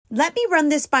"Let me run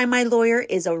this by my lawyer"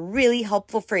 is a really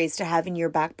helpful phrase to have in your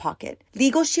back pocket.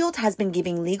 Legal Shield has been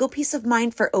giving legal peace of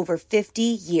mind for over 50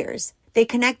 years. They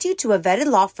connect you to a vetted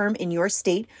law firm in your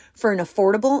state for an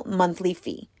affordable monthly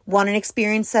fee. Want an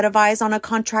experienced set of eyes on a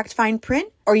contract fine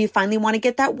print? Or you finally want to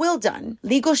get that will done?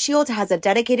 Legal Shield has a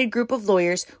dedicated group of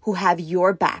lawyers who have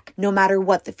your back, no matter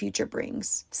what the future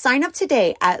brings. Sign up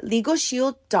today at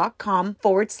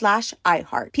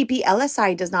LegalShield.com/iHeart.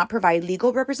 PPLSI does not provide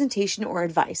legal representation or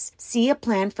advice. See a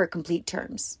plan for complete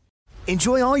terms.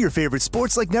 Enjoy all your favorite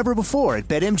sports like never before at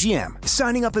BetMGM.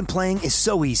 Signing up and playing is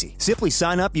so easy. Simply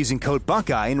sign up using code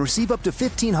Buckeye and receive up to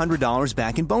 $1,500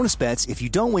 back in bonus bets if you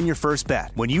don't win your first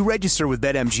bet. When you register with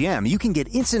BetMGM, you can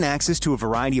get instant access to a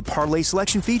variety of parlay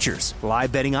selection features,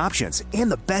 live betting options,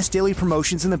 and the best daily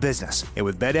promotions in the business. And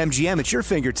with BetMGM at your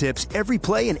fingertips, every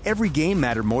play and every game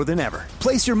matter more than ever.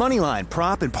 Place your moneyline,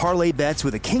 prop, and parlay bets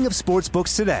with the king of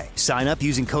sportsbooks today. Sign up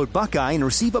using code Buckeye and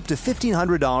receive up to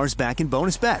 $1,500 back in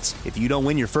bonus bets if you don't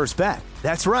win your first bet.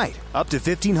 That's right, up to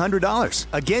 $1,500.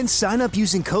 Again, sign up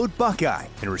using code Buckeye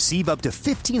and receive up to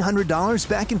 $1,500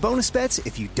 back in bonus bets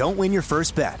if you don't win your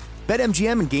first bet.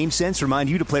 BetMGM and GameSense remind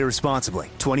you to play responsibly.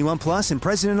 21 plus and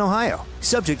present in Ohio.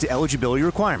 Subject to eligibility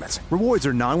requirements. Rewards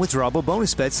are non-withdrawable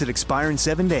bonus bets that expire in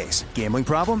 7 days. Gambling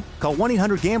problem? Call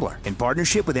 1-800-GAMBLER in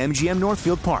partnership with MGM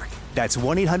Northfield Park. That's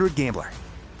 1-800-GAMBLER.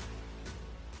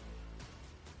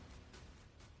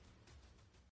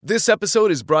 This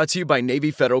episode is brought to you by Navy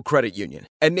Federal Credit Union.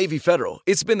 At Navy Federal,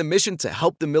 it's been the mission to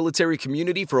help the military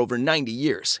community for over 90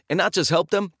 years. And not just help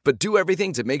them, but do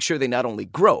everything to make sure they not only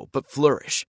grow, but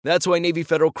flourish. That's why Navy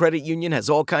Federal Credit Union has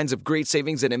all kinds of great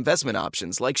savings and investment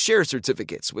options like share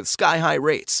certificates with sky-high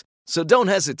rates. So don't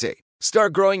hesitate.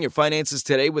 Start growing your finances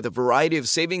today with a variety of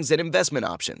savings and investment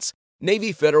options.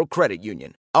 Navy Federal Credit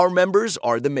Union. Our members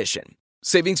are the mission.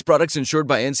 Savings products insured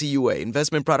by NCUA.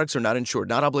 Investment products are not insured,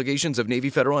 not obligations of Navy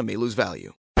Federal and may lose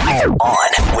value.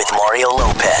 On with Mario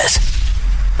Lopez.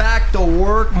 Back to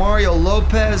work. Mario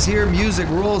Lopez here. Music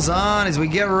rolls on as we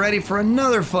get ready for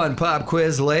another fun pop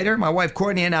quiz later. My wife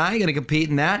Courtney and I are going to compete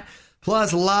in that.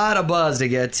 Plus, a lot of buzz to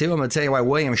get to. I'm going to tell you why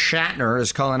William Shatner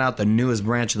is calling out the newest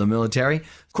branch of the military.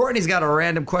 Courtney's got a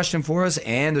random question for us,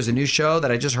 and there's a new show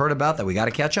that I just heard about that we got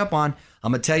to catch up on.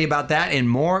 I'm going to tell you about that and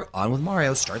more. On with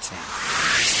Mario starts now.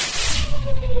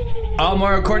 I'm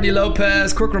Mario Courtney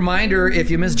Lopez. Quick reminder,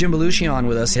 if you missed Jim Belushi on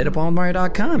with us, hit up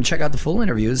onwithmario.com. Check out the full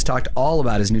interviews. Talked all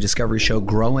about his new Discovery show,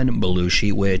 Growing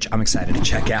Belushi, which I'm excited to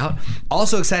check out.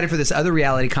 Also excited for this other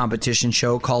reality competition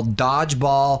show called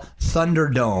Dodgeball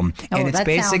Thunderdome. And it's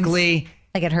basically...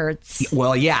 like it hurts.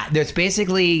 Well, yeah. It's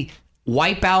basically...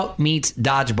 Wipeout meets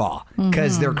dodgeball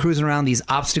because they're cruising around these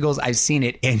obstacles. I've seen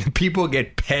it and people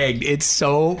get pegged. It's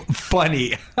so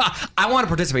funny. I want to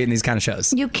participate in these kind of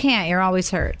shows. You can't. You're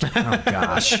always hurt. Oh,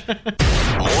 gosh.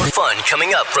 More fun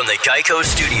coming up from the Geico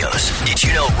Studios. Did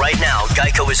you know right now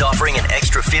Geico is offering an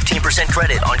extra 15%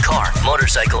 credit on car,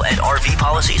 motorcycle, and RV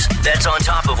policies? That's on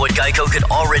top of what Geico could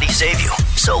already save you.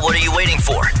 So what are you waiting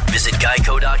for? Visit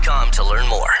geico.com to learn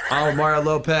more. Oh, Mario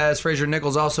Lopez, Fraser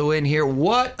Nichols also in here.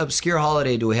 What obscure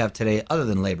holiday do we have today other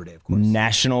than Labor Day, of course?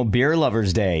 National Beer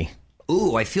Lovers Day.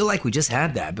 Ooh, I feel like we just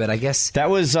had that, but I guess... That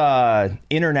was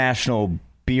International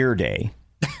Beer Day.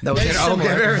 That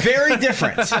was very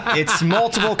different. It's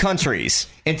multiple countries.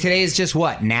 And today is just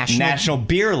what? National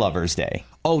Beer Lovers Day.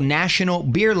 Oh, National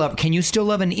Beer Love. Can you still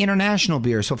love an international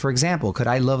beer? So, for example, could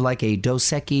I love like a Dos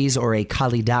Equis or a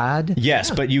Calidad? Yes,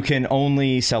 but you can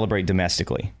only celebrate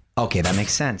domestically. Okay, that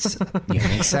makes sense. Yeah,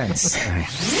 makes sense.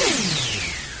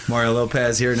 Mario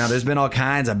Lopez here. Now, there's been all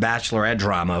kinds of Bachelorette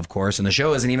drama, of course, and the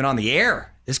show isn't even on the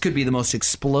air. This could be the most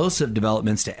explosive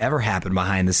developments to ever happen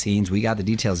behind the scenes. We got the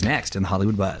details next in the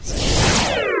Hollywood Buzz.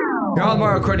 You're on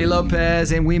Mario Courtney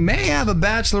Lopez, and we may have a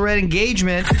Bachelorette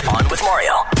engagement. On with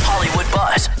Mario, Hollywood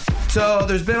Buzz. So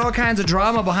there's been all kinds of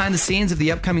drama behind the scenes of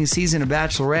the upcoming season of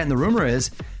Bachelorette, and the rumor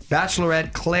is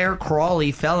Bachelorette Claire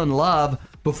Crawley fell in love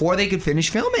before they could finish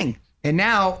filming. And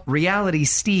now, Reality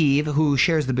Steve, who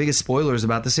shares the biggest spoilers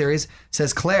about the series,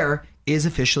 says Claire is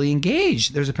officially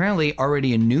engaged. There's apparently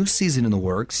already a new season in the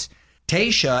works.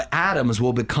 Tayshia Adams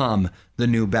will become the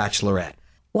new Bachelorette.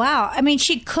 Wow. I mean,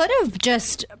 she could have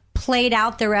just played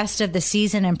out the rest of the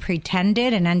season and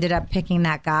pretended and ended up picking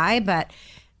that guy, but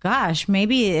gosh,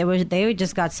 maybe they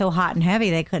just got so hot and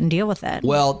heavy they couldn't deal with it.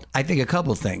 Well, I think a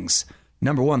couple things.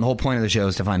 Number one, the whole point of the show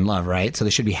is to find love, right? So they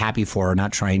should be happy for her,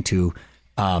 not trying to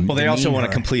well, they also want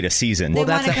to complete a season.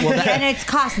 And it's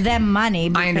cost them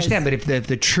money. I understand, but if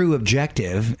the true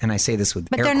objective, and I say this with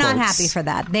but air they're quotes, not happy for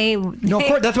that. No, of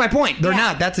course, that's my point. They're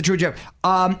not. That's the true objective.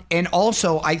 And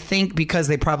also, I think because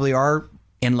they probably are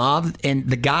in love. And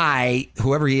the guy,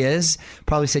 whoever he is,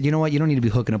 probably said, you know what? You don't need to be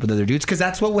hooking up with other dudes, because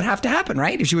that's what would have to happen,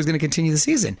 right? If she was going to continue the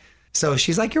season. So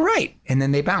she's like, you're right. And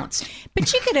then they bounced. But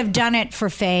she could have done it for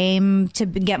fame, to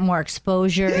get more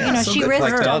exposure. Yeah, she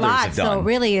risked a lot, have done. so it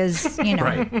really is,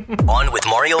 Right. On with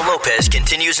Mario Lopez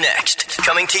continues next.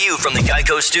 Coming to you from the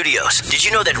Geico Studios. Did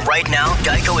you know that right now,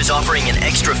 Geico is offering an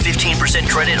extra 15%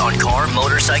 credit on car,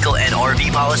 motorcycle, and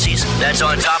RV policies? That's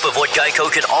on top of what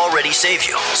Geico could already save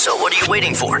you. So what are you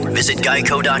waiting for? Visit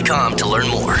geico.com to learn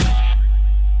more.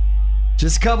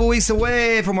 Just a couple weeks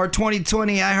away from our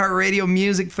 2020 iHeartRadio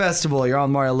Music Festival. You're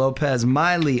on Mario Lopez,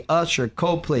 Miley, Usher,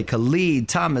 Coldplay, Khalid,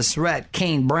 Thomas Rhett,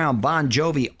 Kane Brown, Bon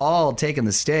Jovi, all taking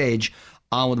the stage.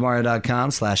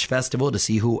 OnWithMario.com/festival to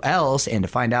see who else and to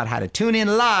find out how to tune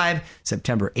in live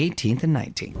September 18th and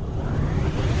 19th.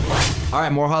 All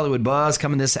right, more Hollywood buzz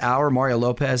coming this hour. Mario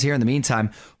Lopez here. In the meantime,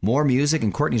 more music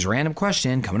and Courtney's random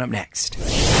question coming up next.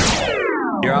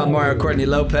 You're on Mario. Courtney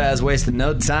Lopez, wasting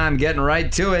no time, getting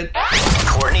right to it.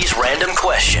 Courtney's random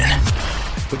question.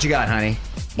 What you got, honey?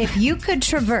 If you could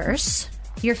traverse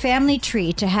your family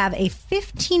tree to have a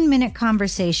 15-minute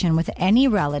conversation with any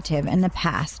relative in the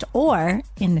past or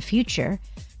in the future,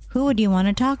 who would you want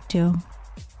to talk to?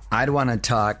 I'd want to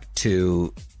talk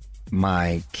to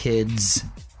my kids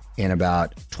in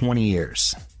about 20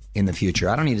 years in the future.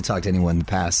 I don't need to talk to anyone in the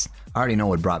past. I already know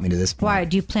what brought me to this point. Why?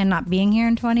 Do you plan not being here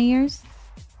in 20 years?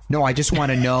 No, I just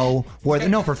want to know where.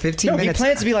 No, for 15 minutes. He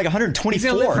plans to be like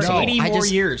 124. for 80 more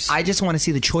years. I just want to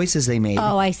see the choices they made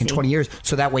I see. in 20 years,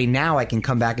 so that way now I can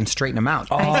come back and straighten them out.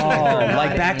 Oh,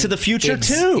 like Back to the Future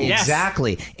too.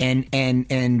 Exactly, and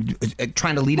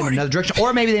trying to lead them in another direction,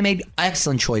 or maybe they made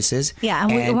excellent choices. Yeah,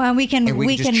 and we can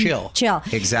just chill.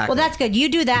 Exactly. Well, that's good. You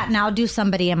do that, and I'll do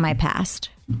somebody in my past.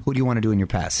 Who do you want to do in your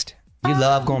past? You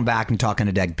love going back and talking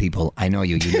to dead people. I know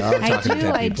you. You love talking to dead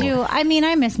people. I do. I mean,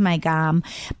 I miss my gum,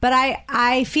 but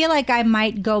I feel like I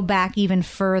might go back even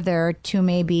further to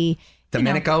maybe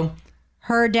Domenico,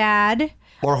 her dad,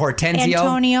 or Hortensio.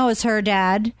 Antonio is her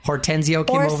dad. Hortensio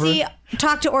came over. Or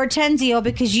talk to Hortensio,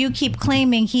 because you keep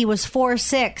claiming he was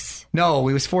 4'6". No,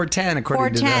 he was 4'10",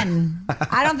 according to 4'10".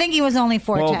 I don't think he was only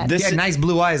 4'10". He had nice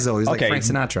blue eyes, though. He was like Frank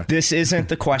Sinatra. This isn't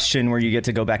the question where you get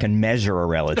to go back and measure a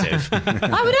relative.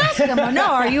 I would ask him, no,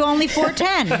 are you only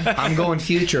 4'10"? I'm going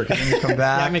future, because when you come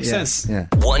back. That makes sense. Yeah.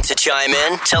 Want to chime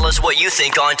in? Tell us what you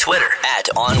think on Twitter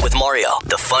 @OnWithMario.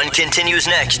 The fun continues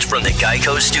next from the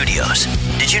Geico Studios.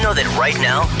 Did you know that right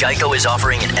now, Geico is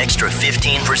offering an extra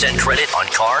 15% credit on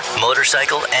car,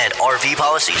 motorcycle, and RV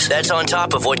policies? That's on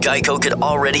top of what Geico could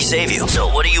already save you.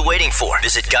 So what are you waiting for?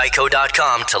 Visit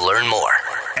geico.com to learn more.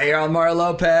 Hey, you're on Mario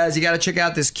Lopez. You got to check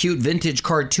out this cute vintage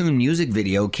cartoon music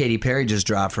video Katy Perry just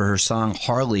dropped for her song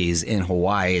Harley's in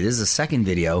Hawaii. This is the second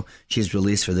video she's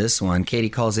released for this one. Katy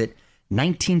calls it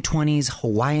 1920s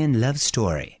Hawaiian Love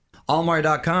Story.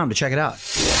 Allmario.com to check it out.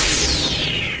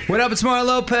 What up, it's Mario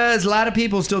Lopez. A lot of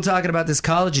people still talking about this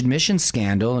college admissions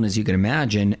scandal, and as you can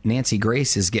imagine, Nancy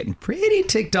Grace is getting pretty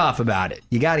ticked off about it.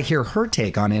 You got to hear her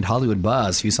take on it. Hollywood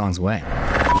Buzz, a few songs away.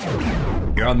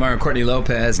 You're on Mario. Courtney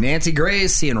Lopez. Nancy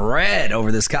Grace seeing red over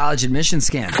this college admissions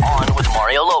scandal. On with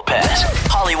Mario Lopez,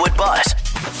 Hollywood Buzz.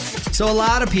 So a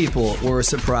lot of people were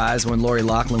surprised when Lori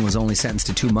Loughlin was only sentenced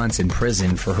to 2 months in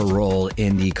prison for her role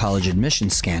in the college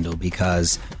admissions scandal,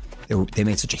 because they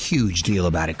made such a huge deal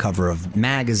about it, cover of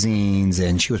magazines,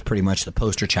 and she was pretty much the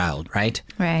poster child, right?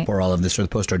 Right. For all of this, or the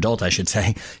poster adult, I should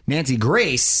say. Nancy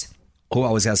Grace, who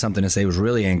always has something to say, was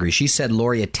really angry. She said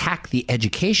Lori attacked the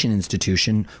education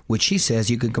institution, which she says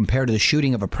you could compare to the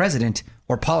shooting of a president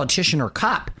or politician or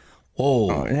cop.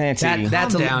 Oh, Nancy.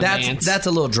 That's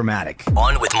a little dramatic.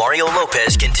 On with Mario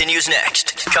Lopez continues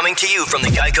next. Coming to you from the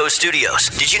Geico Studios.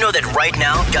 Did you know that right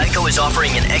now, Geico is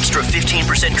offering an extra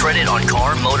 15% credit on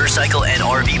car, motorcycle, and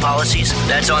RV policies?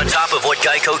 That's on top of what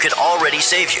Geico could already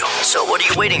save you. So what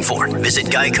are you waiting for? Visit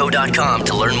geico.com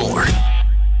to learn more.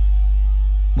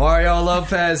 Mario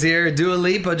Lopez here. Dua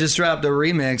Lipa just dropped a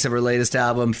remix of her latest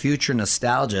album, Future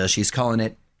Nostalgia. She's calling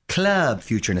it Club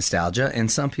Future Nostalgia,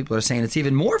 and some people are saying it's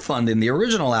even more fun than the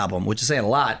original album, which is saying a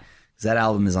lot, because that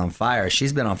album is on fire.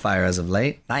 She's been on fire as of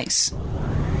late. Nice.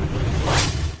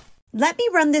 Let me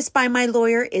run this by my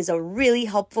lawyer is a really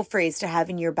helpful phrase to have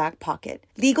in your back pocket.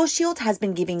 Legal Shield has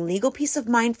been giving legal peace of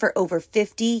mind for over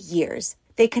 50 years.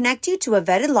 They connect you to a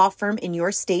vetted law firm in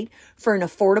your state for an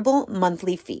affordable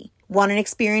monthly fee. Want an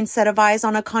experienced set of eyes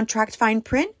on a contract fine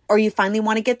print? Or you finally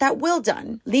want to get that will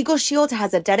done? Legal Shield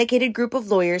has a dedicated group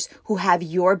of lawyers who have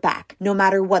your back, no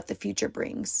matter what the future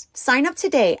brings. Sign up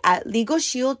today at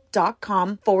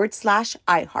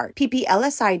LegalShield.com/iHeart.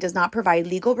 PPLSI does not provide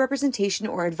legal representation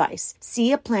or advice.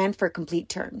 See a plan for complete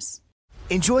terms.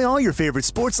 Enjoy all your favorite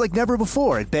sports like never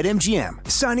before at BetMGM.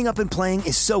 Signing up and playing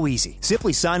is so easy.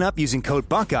 Simply sign up using code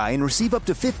Buckeye and receive up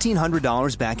to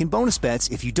 $1,500 back in bonus bets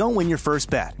if you don't win your first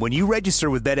bet. When you register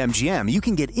with BetMGM, you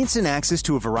can get instant access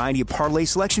to a variety of parlay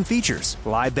selection features,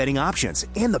 live betting options,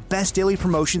 and the best daily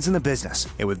promotions in the business.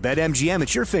 And with BetMGM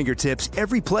at your fingertips,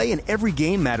 every play and every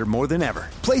game matter more than ever.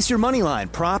 Place your moneyline,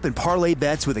 prop, and parlay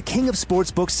bets with the king of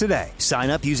sportsbooks today. Sign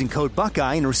up using code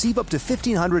Buckeye and receive up to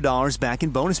 $1,500 back in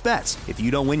bonus bets if you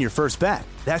don't win your first bet.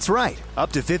 That's right,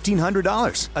 up to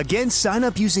 $1,500. Again, sign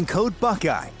up using code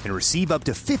Buckeye and receive up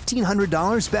to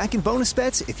 $1,500 back in bonus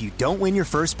bets if you don't win your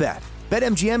first bet.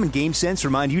 BetMGM and GameSense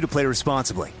remind you to play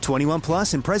responsibly. 21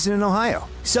 plus and present in Ohio.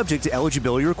 Subject to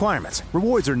eligibility requirements.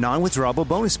 Rewards are non-withdrawable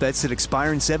bonus bets that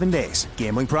expire in 7 days.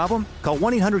 Gambling problem? Call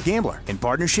 1-800-GAMBLER in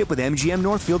partnership with MGM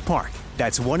Northfield Park.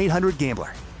 That's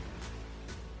 1-800-GAMBLER.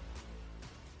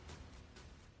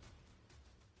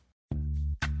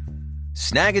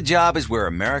 Snag a Job is where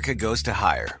America goes to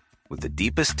hire, with the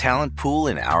deepest talent pool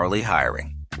in hourly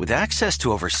hiring. With access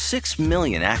to over 6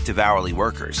 million active hourly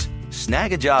workers,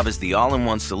 Snag a Job is the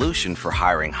all-in-one solution for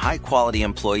hiring high-quality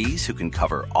employees who can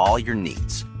cover all your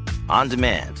needs. On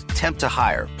demand, temp to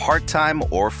hire, part-time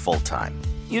or full-time.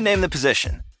 You name the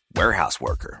position. Warehouse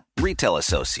worker, retail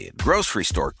associate, grocery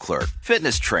store clerk,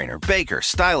 fitness trainer, baker,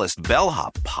 stylist,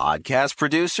 bellhop, podcast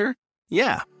producer.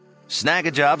 Yeah, Snag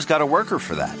a Job's got a worker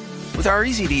for that. With our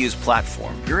easy-to-use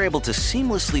platform, you're able to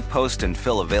seamlessly post and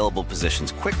fill available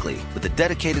positions quickly with a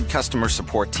dedicated customer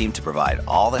support team to provide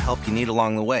all the help you need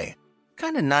along the way.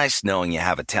 Kind of nice knowing you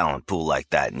have a talent pool like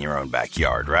that in your own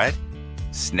backyard, right?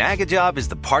 Snag a Job is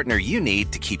the partner you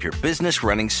need to keep your business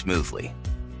running smoothly.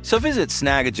 So visit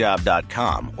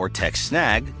snagajob.com or text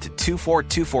SNAG to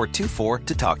 242424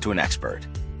 to talk to an expert.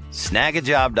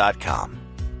 Snagajob.com,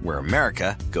 where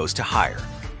America goes to hire.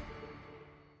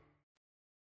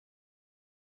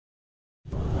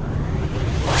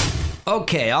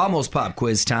 Okay, almost pop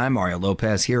quiz time. Mario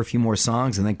Lopez here. A few more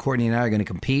songs, and then Courtney and I are going to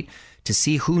compete to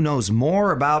see who knows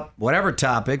more about whatever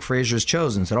topic Fraser's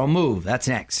chosen. So don't move. That's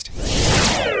next.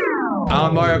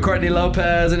 I'm Mario Courtney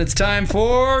Lopez, and it's time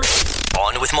for...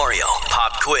 On with Mario,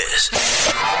 pop quiz.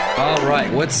 All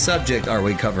right, what subject are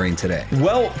we covering today?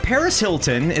 Well, Paris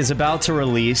Hilton is about to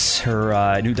release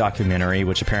her new documentary,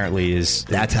 which apparently is...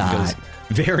 That's hot.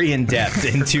 Very in depth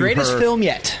into greatest film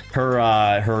yet.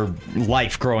 Her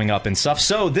life growing up and stuff.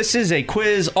 So this is a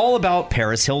quiz all about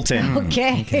Paris Hilton.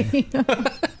 Okay.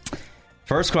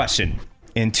 First question.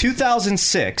 In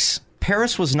 2006,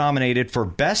 Paris was nominated for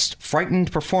Best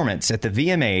Frightened Performance at the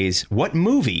VMAs. What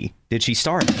movie did she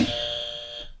star in?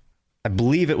 I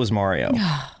believe it was Mario.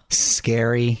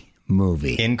 Scary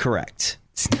movie. Incorrect.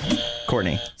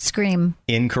 Courtney. Scream.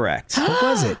 Incorrect. What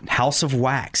was it? House of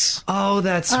Wax. Oh,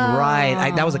 that's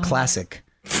right. That was a classic.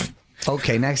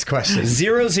 Okay, next question.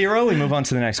 0-0. We move on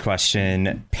to the next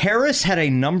question. Paris had a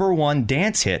 #1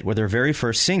 dance hit with her very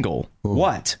first single. Ooh.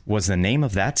 What was the name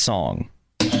of that song?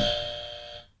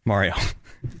 Mario.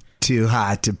 Too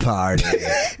hot to party.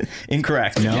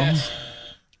 Incorrect. No. Yes.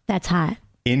 That's hot.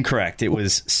 Incorrect. It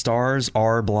was Stars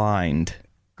Are Blind.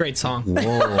 Great song. Whoa.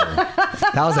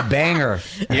 That was a banger.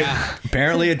 Yeah.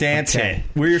 Apparently a dance hit.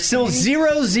 We're still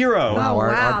 0-0. Wow,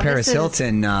 our Paris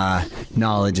Hilton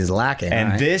knowledge is lacking.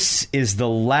 And this is the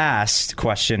last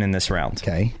question in this round.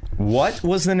 Okay. What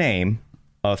was the name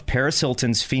of Paris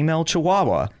Hilton's female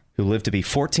chihuahua who lived to be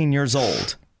 14 years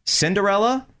old?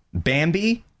 Cinderella,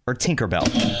 Bambi, or Tinkerbell?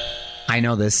 I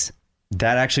know this.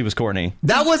 That actually was Courtney.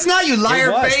 That was not, you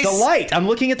liar face. The light. I'm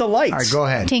looking at the lights. All right, go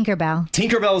ahead. Tinkerbell.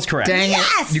 Tinkerbell is correct. Dang it.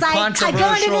 Yes! You I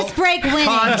go into this break winning.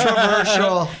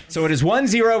 Controversial. So it is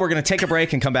 1-0. We're going to take a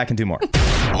break and come back and do more.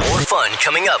 More fun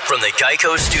coming up from the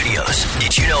Geico Studios.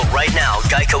 Did you know right now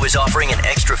Geico is offering an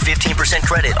extra 15%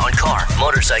 credit on car,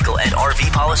 motorcycle, and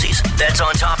RV policies? That's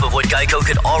on top of what Geico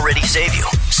could already save you.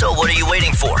 So what are you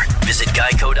waiting for? Visit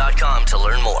geico.com to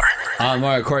learn more. I'm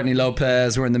Mario Courtney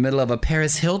Lopez. We're in the middle of a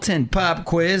Paris Hilton pop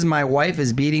quiz. My wife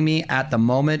is beating me at the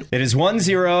moment. It is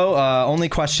 1-0. Only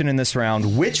question in this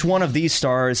round. Which one of these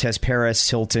stars has Paris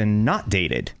Hilton not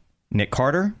dated? Nick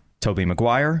Carter, Tobey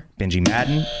Maguire, Benji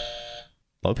Madden,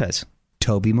 Lopez.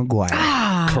 Tobey Maguire.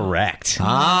 Correct.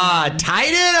 Tied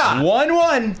it up.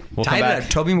 1-1. We'll come back.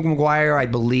 Tobey Maguire, I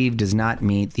believe, does not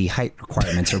meet the height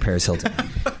requirements for Paris Hilton.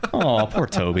 Oh, poor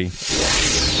Toby.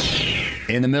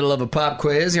 In the middle of a pop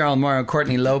quiz, you're on Mario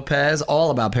Courtney Lopez,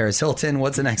 all about Paris Hilton.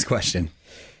 What's the next question?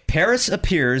 Paris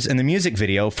appears in the music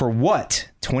video for what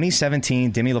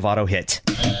 2017 Demi Lovato hit?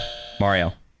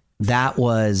 Mario. That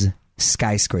was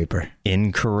Skyscraper.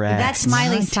 Incorrect. That's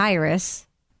Miley Cyrus.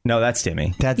 No, that's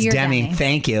Demi. That's You're Demi. Demi.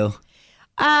 Thank you.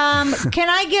 Can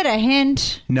I get a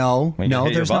hint? No, Well, you no,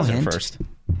 hit your there's no buzzer hint. first.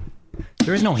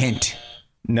 There is no hint.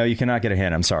 No, you cannot get a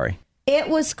hint. I'm sorry. It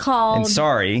was called And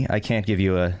sorry, I can't give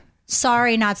you a...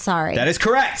 Sorry, Not Sorry. That is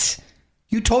correct.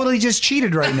 You totally just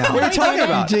cheated right now. What are you talking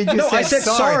about? You I said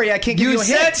sorry. I can't give you a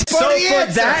hint. said So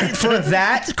funny for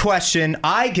that question,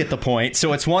 I get the point.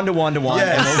 So it's 1-1 to 1.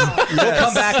 Yes. And we'll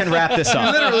come back and wrap this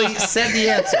up. Literally said the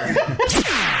answer.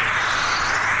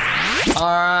 All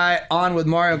right, on with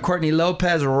Mario and Courtney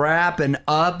Lopez wrapping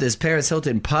up this Paris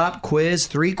Hilton pop quiz.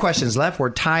 3 questions left.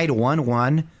 We're tied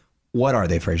 1-1. What are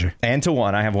they, Fraser? And to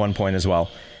 1, I have 1 point as well.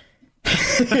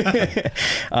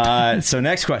 So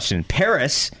next question.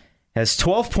 Paris has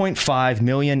 12.5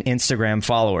 million Instagram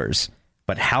followers,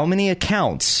 but how many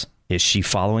accounts is she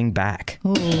following back?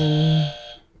 Ooh. Do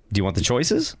you want the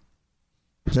choices?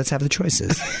 Let's have the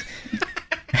choices.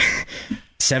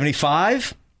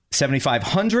 75,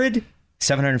 7,500,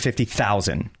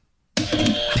 750,000.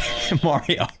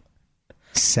 Mario.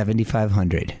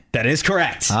 7,500. That is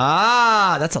correct.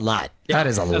 Ah, that's a lot. That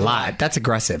is a lot. That's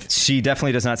aggressive. She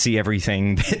definitely does not see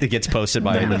everything that gets posted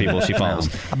by the people she follows.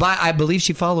 But I believe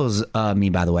she follows me,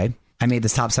 by the way. I made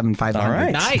this top 7,500. All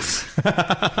right. Nice.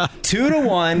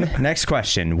 2-1. Next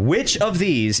question. Which of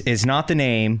these is not the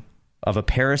name of a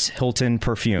Paris Hilton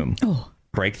perfume? Oh.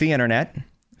 Break the Internet,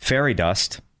 Fairy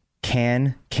Dust,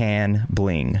 Can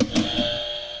Bling.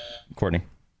 Courtney.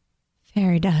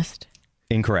 Fairy Dust.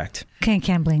 Incorrect. Can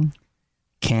Bling.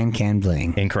 Can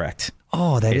Bling. Incorrect.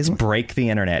 Oh, that It's is. Break the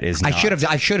Internet is not. I should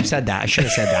have said that.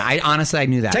 I honestly, I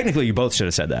knew that. Technically, you both should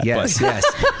have said that. Yes, but. yes.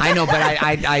 I know, but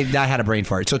I had a brain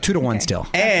for it. So 2-1 still.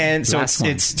 And so Last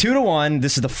it's one. 2-1.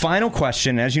 This is the final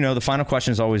question. As you know, the final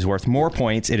question is always worth more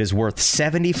points. It is worth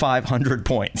 7,500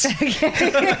 points.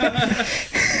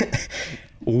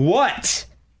 What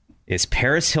is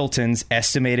Paris Hilton's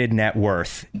estimated net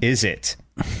worth? Is it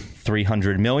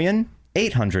 300 million,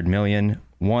 800 million,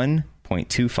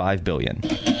 1.25 billion?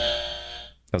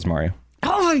 That was Mario.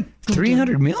 Oh,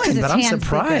 300 million, His but I'm hand's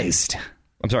surprised.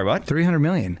 I'm sorry, what? 300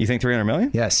 million. You think 300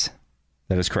 million? Yes.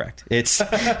 That is correct. It's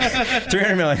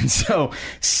 300 million. So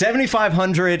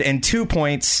 7,502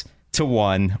 points to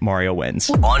 1. Mario wins.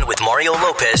 On with Mario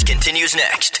Lopez continues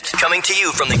next. Coming to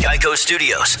you from the Geico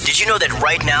Studios. Did you know that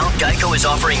right now, Geico is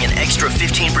offering an extra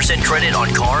 15% credit on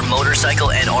car,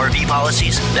 motorcycle, and RV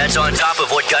policies? That's on top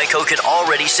of what Geico could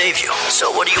already save you.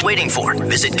 So what are you waiting for?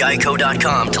 Visit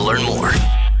geico.com to learn more.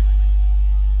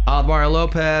 Mario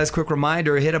Lopez, quick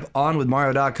reminder, hit up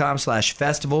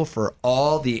onwithmario.com/festival for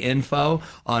all the info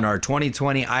on our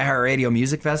 2020 iHeartRadio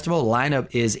Music Festival. Lineup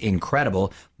is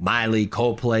incredible. Miley,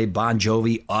 Coldplay, Bon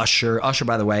Jovi, Usher. Usher,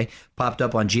 by the way, popped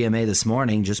up on GMA this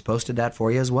morning. Just posted that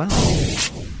for you as well.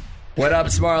 What up,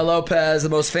 it's Mario Lopez. The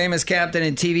most famous captain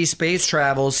in TV space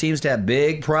travel seems to have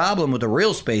big problem with the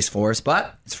real Space Force,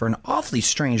 but it's for an awfully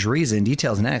strange reason.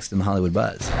 Details next in the Hollywood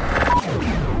Buzz.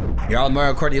 You're on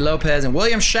Mario, Courtney Lopez, and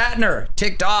William Shatner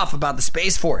ticked off about the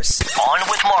Space Force. On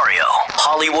with Mario,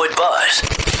 Hollywood Buzz.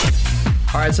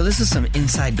 All right, so this is some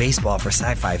inside baseball for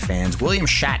sci-fi fans. William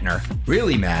Shatner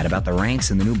really mad about the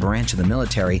ranks in the new branch of the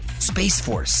military, Space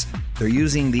Force. They're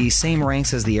using the same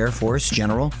ranks as the Air Force,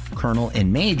 General, Colonel,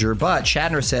 and Major, but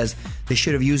Shatner says they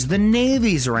should have used the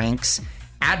Navy's ranks,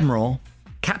 Admiral,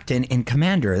 Captain, and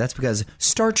Commander. That's because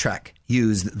Star Trek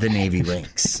used the Navy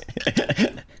ranks.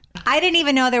 I didn't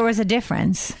even know there was a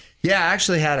difference. Yeah, I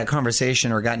actually had a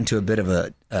conversation or got into a bit of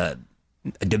a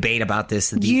debate about this.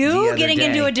 The other getting day.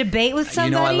 into a debate with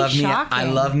somebody? You know, Shocking. I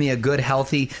love me a good,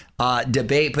 healthy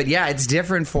debate. But yeah, it's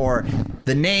different for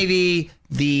the Navy,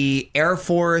 the Air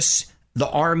Force, the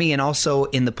Army, and also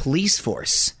in the police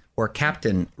force, where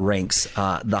captain ranks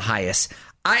the highest.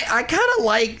 I kind of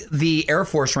like the Air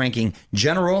Force ranking.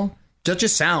 General, that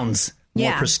just sounds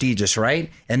more prestigious,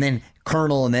 right? And then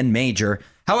Colonel, and then Major.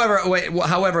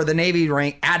 However, the Navy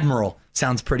rank Admiral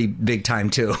sounds pretty big time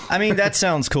too. I mean, that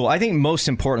sounds cool. I think most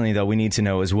importantly, though, we need to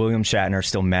know, is William Shatner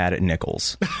still mad at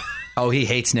Nichols? Oh, he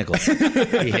hates Nichols.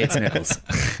 He hates Nichols.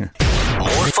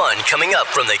 More fun coming up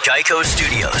from the Geico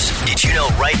Studios. Did you know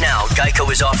right now Geico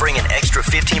is offering an extra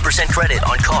 15% credit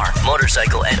on car,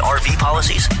 motorcycle, and RV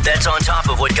policies? That's on top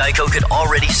of what Geico could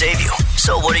already save you.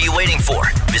 So what are you waiting for?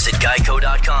 Visit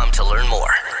geico.com to learn more.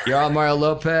 You're on Mario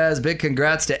Lopez. Big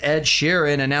congrats to Ed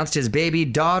Sheeran. Announced his baby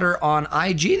daughter on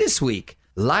IG this week.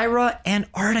 Lyra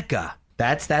Antarctica.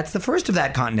 That's the first of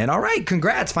that continent. All right,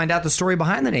 congrats. Find out the story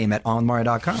behind the name at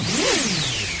onmario.com.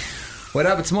 What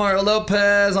up? It's Mario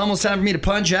Lopez. Almost time for me to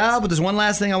punch out, but there's one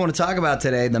last thing I want to talk about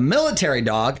today. The military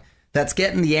dog that's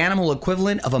getting the animal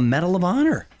equivalent of a Medal of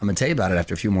Honor. I'm going to tell you about it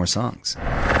after a few more songs.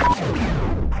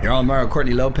 You're on Mario,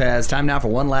 Courtney Lopez. Time now for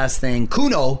one last thing.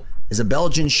 Kuno, is a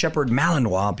Belgian Shepherd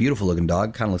Malinois, beautiful looking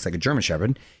dog, kind of looks like a German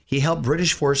Shepherd. He helped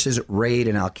British forces raid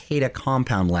an Al-Qaeda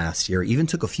compound last year, even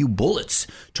took a few bullets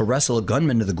to wrestle a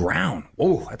gunman to the ground.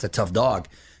 Whoa, that's a tough dog.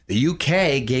 The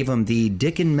UK gave him the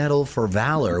Dickin Medal for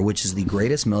Valor, which is the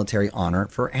greatest military honor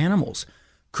for animals.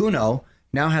 Kuno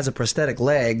now has a prosthetic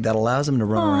leg that allows him to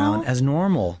run around as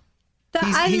normal.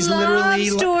 I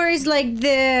love stories like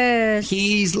this.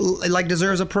 He's like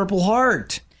deserves a Purple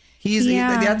Heart.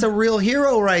 That's a real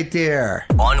hero right there.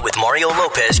 On with Mario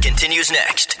Lopez continues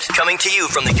next. Coming to you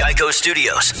from the Geico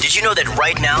Studios. Did you know that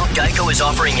right now, Geico is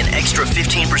offering an extra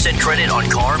 15% credit on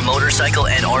car, motorcycle,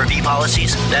 and RV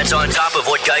policies? That's on top of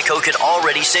what Geico could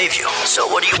already save you. So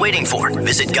what are you waiting for?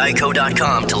 Visit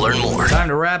geico.com to learn more. Time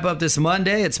to wrap up this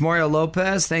Monday. It's Mario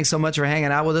Lopez. Thanks so much for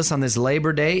hanging out with us on this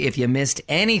Labor Day. If you missed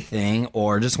anything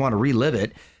or just want to relive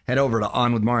it, head over to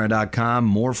onwithmario.com.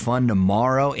 More fun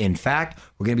tomorrow. In fact,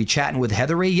 we're going to be chatting with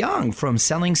Heather Ray Young from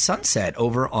Selling Sunset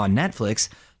over on Netflix.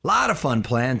 A lot of fun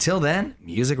planned. Until then,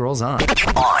 music rolls on.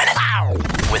 On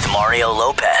with Mario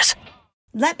Lopez.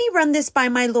 Let me run this by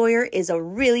my lawyer is a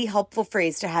really helpful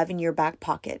phrase to have in your back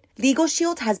pocket. Legal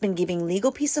Shield has been giving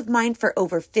legal peace of mind for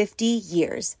over 50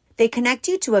 years. They connect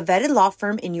you to a vetted law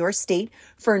firm in your state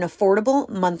for an affordable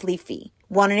monthly fee.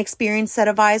 Want an experienced set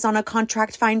of eyes on a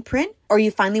contract fine print? Or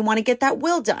you finally want to get that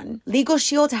will done? Legal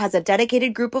Shield has a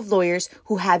dedicated group of lawyers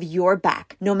who have your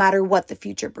back, no matter what the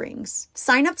future brings.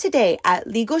 Sign up today at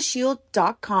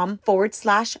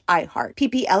LegalShield.com/iHeart.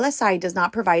 PPLSI does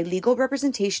not provide legal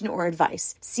representation or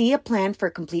advice. See a plan for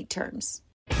complete terms.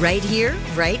 Right here,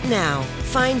 right now.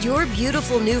 Find your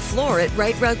beautiful new floor at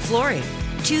Right Rug Flooring.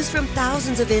 Choose from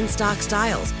thousands of in-stock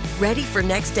styles, ready for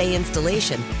next day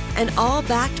installation, and all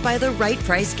backed by the right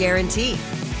price guarantee.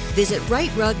 Visit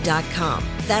rightrug.com.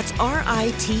 That's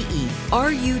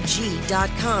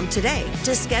RITERUG.com today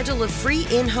to schedule a free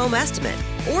in-home estimate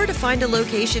or to find a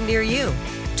location near you.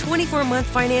 24-month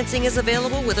financing is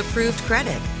available with approved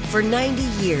credit. For 90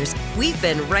 years, we've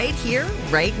been right here,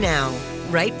 right now.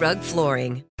 Right Rug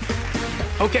Flooring.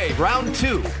 Okay, round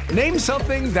two. Name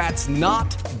something that's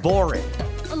not boring.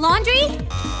 A laundry?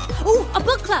 Ooh, a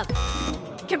book club.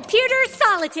 Computer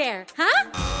solitaire, huh?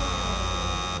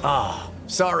 Ah, oh,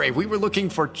 sorry, we were looking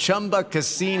for Chumba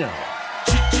Casino.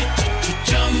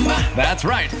 That's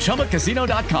right,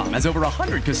 ChumbaCasino.com has over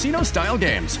 100 casino-style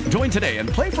games. Join today and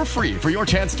play for free for your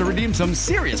chance to redeem some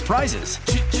serious prizes.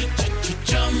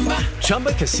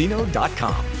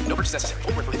 ChumbaCasino.com. No purchase necessary.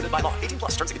 Void where prohibited by law.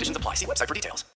 18+ terms and conditions apply. See website for details.